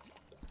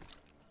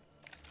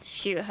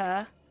 Shoot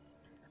her.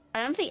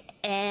 I don't think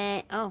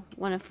oh,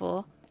 1 of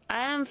 4.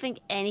 I don't think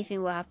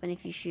anything will happen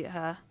if you shoot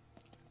her.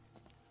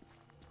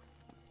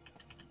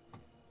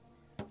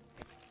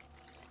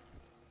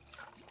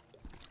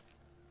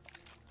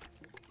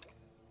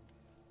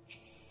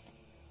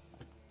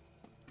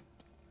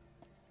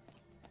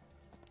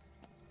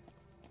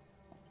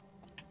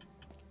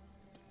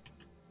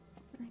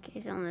 Okay,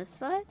 is it on this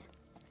side?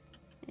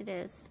 It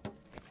is.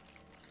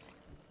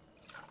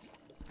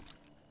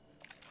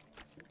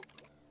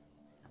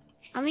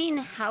 I mean,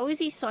 how is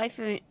he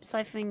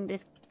siphoning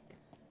this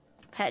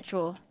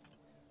petrol?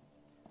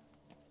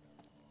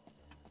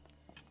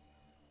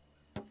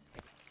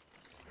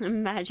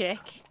 Magic.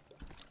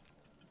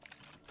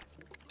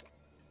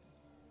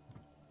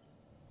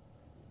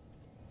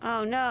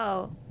 Oh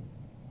no.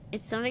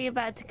 Is something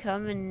about to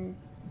come and...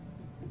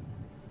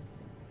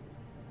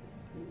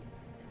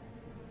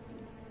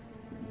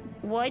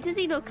 Why does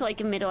he look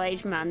like a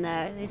middle-aged man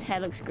there? His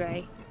hair looks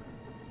grey.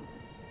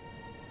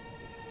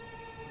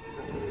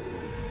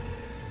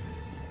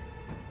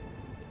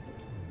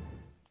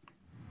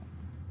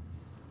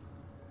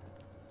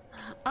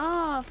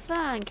 Oh,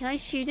 fun. Can I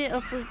shoot it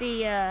up with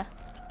the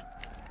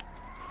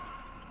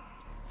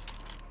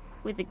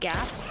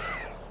gas?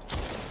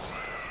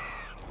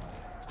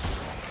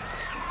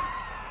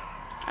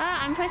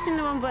 Ah, I'm pressing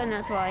the wrong button,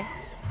 that's why.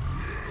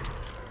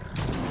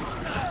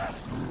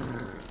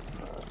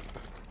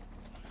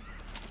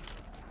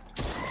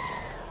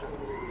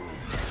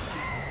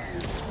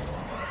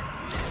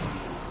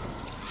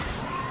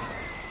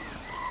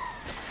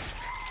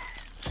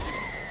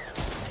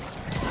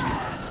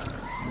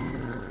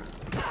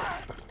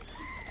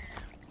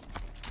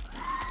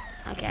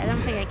 Okay, I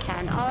don't think I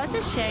can. Oh, that's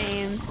a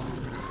shame.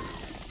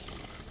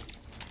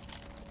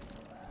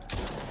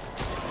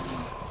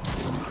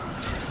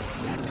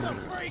 That's a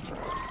freak!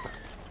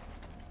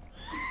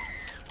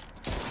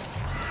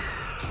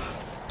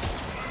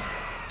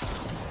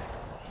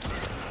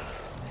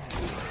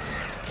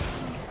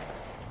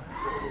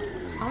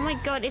 Oh my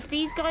god, if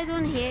these guys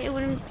weren't here, it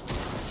wouldn't...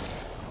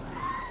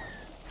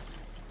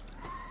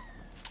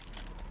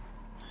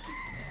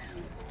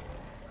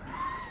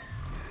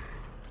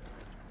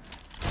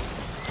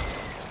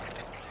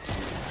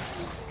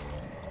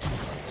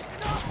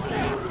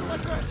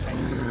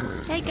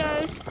 Hey,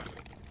 ghosts.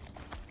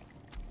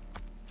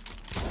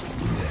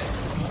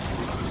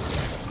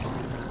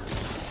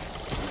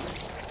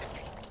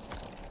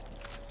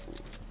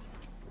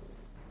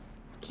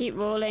 Keep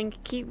rolling,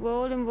 keep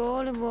rolling,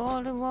 rolling,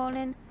 rolling,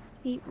 rolling.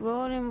 Keep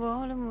rolling,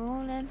 rolling,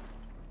 rolling.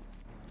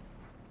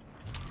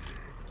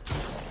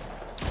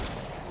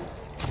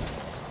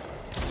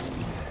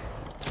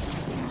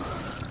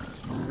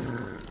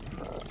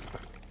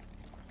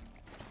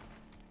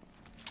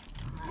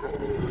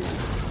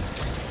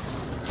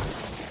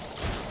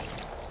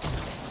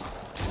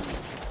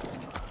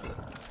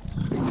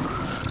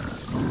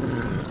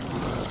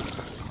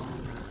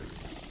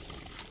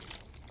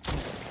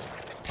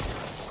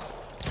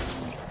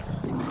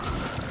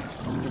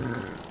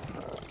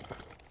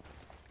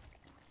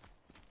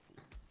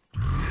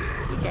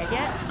 You dead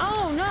yet?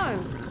 Oh no!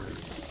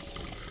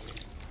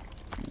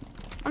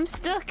 I'm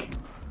stuck.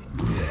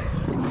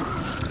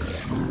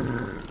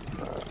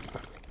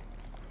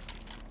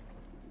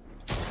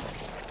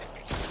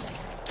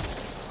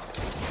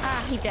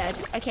 Ah, he dead.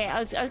 Okay,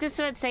 I was gonna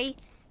start to say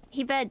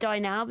he better die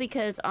now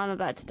because I'm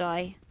about to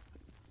die.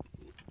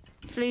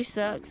 Flu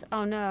sucks.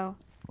 Oh no.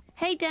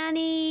 Hey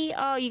Danny!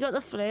 Oh, you got the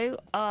flu?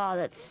 Oh,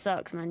 that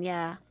sucks, man.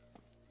 Yeah.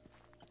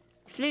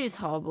 Flu's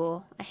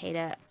horrible. I hate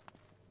it.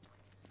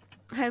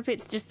 I hope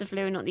it's just the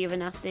flu and not the other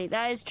nasty.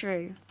 That is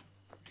true.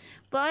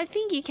 But I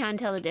think you can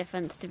tell the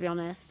difference, to be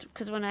honest.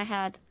 Because when I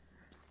had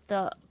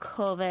the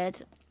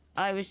COVID,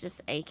 I was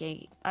just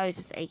achy. I was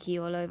just achy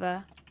all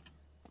over.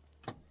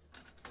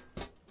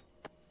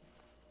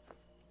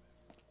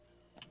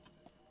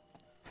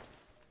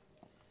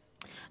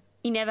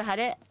 You never had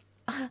it?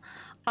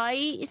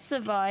 I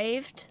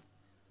survived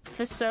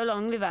for so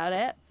long without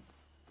it.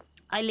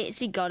 I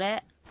literally got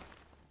it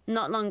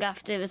not long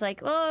after. It was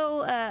like,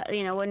 oh,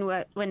 you know,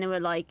 when they were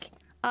like,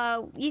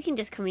 oh, you can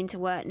just come into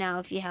work now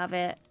if you have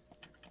it.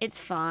 It's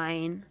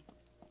fine.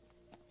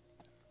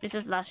 This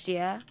was last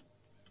year.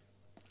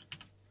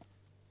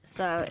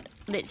 So,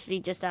 literally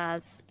just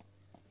as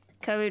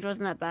COVID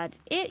wasn't that bad.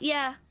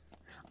 Yeah.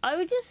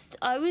 I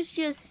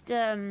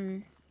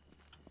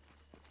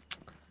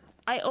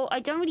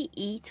don't really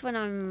eat when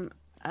I'm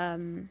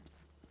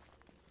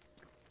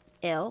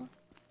ill.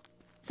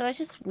 So I was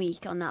just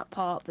weak on that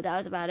part, but that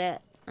was about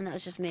it. And that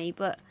was just me,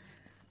 but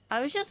I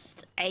was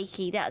just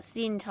achy. That was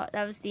the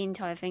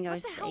entire thing. I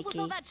was just achy. What the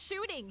hell was all that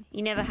shooting?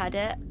 You never had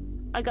it?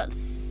 I got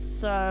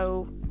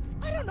so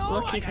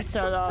lucky for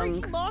so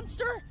long.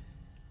 Monster?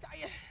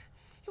 It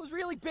was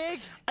really big.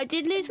 I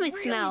did lose my really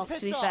smell, to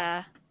be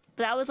fair.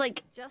 But that was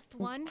like Just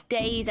one?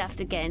 days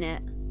after getting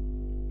it.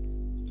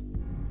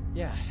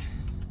 Yeah.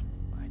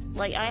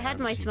 Like, I had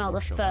my smell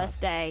the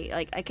first day.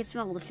 Like, I could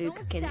smell all the food Don't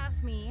cooking.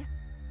 sass me.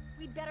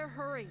 We'd better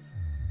hurry.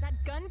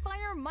 That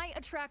gunfire might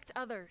attract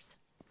others.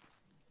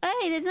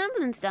 Hey, there's an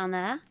ambulance down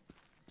there.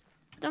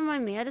 Don't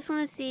mind me. I just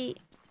want to see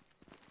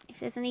if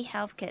there's any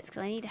health kits,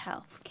 because I need a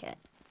health kit.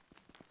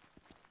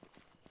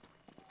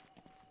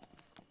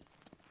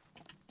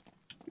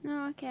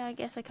 No, okay, I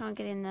guess I can't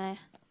get in there.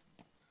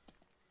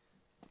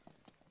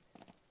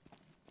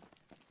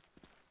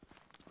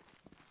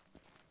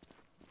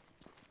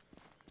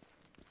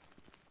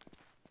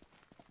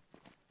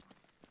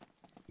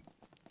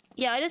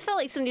 Yeah, I just felt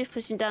like somebody was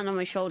pushing down on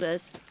my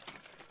shoulders.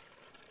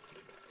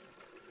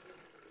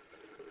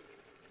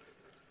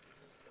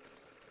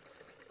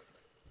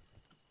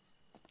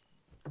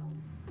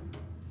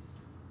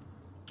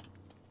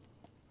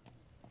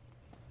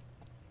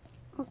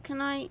 Oh,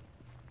 can I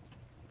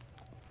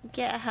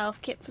get a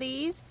health kit,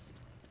 please?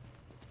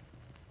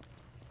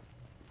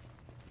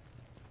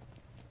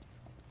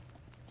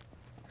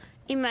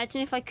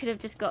 Imagine if I could have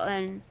just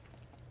gotten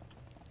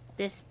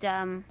this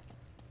damn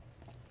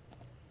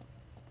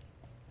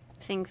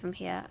thing from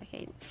here.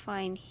 Okay,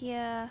 fine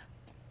here.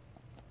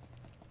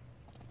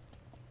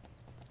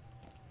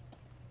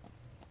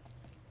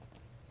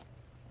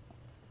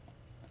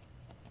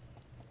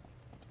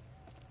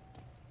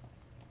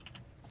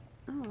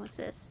 Oh, what's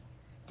this?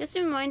 Just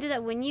a reminder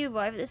that when you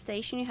arrive at the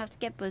station, you have to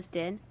get buzzed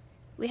in.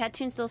 We had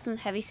to install some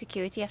heavy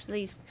security after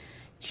these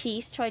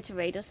chiefs tried to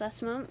raid us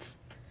last month.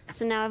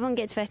 So now everyone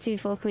gets vetted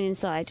before coming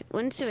inside.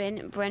 Once you're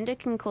in, Brenda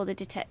can call the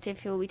detective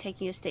who will be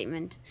taking your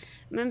statement.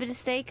 Remember to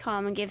stay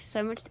calm and give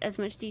as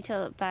much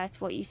detail about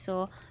what you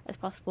saw as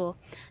possible.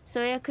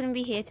 Sorry I couldn't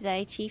be here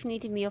today. Chief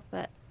needed me up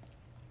at...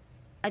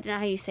 I don't know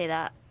how you say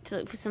that. To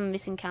look for some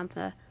missing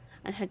camper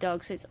and her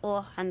dog, so it's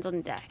all hands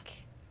on deck.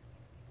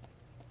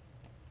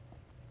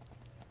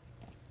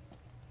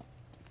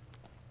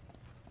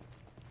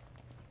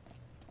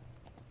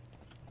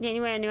 The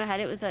only way I knew I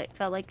had it was like,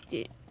 felt like...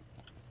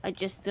 I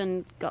just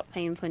got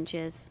pain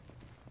punches.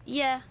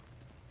 Yeah.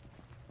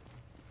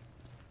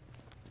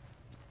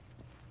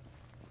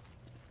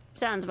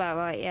 Sounds about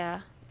right,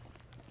 yeah.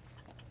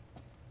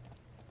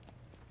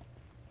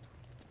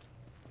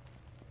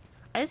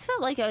 I just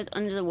felt like I was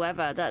under the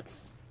weather.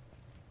 That's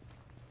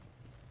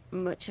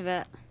much of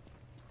it.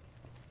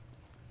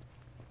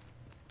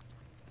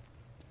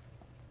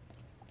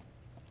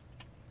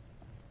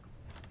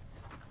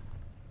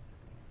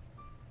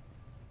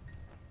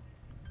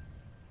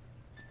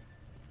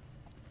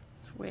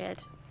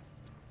 Weird.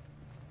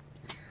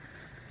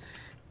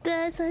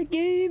 That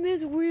game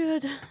is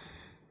weird.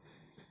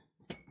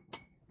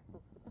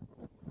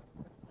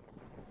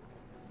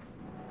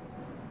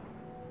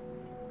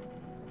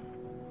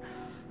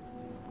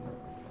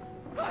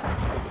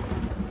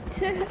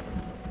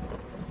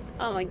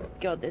 Oh my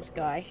god, this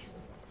guy.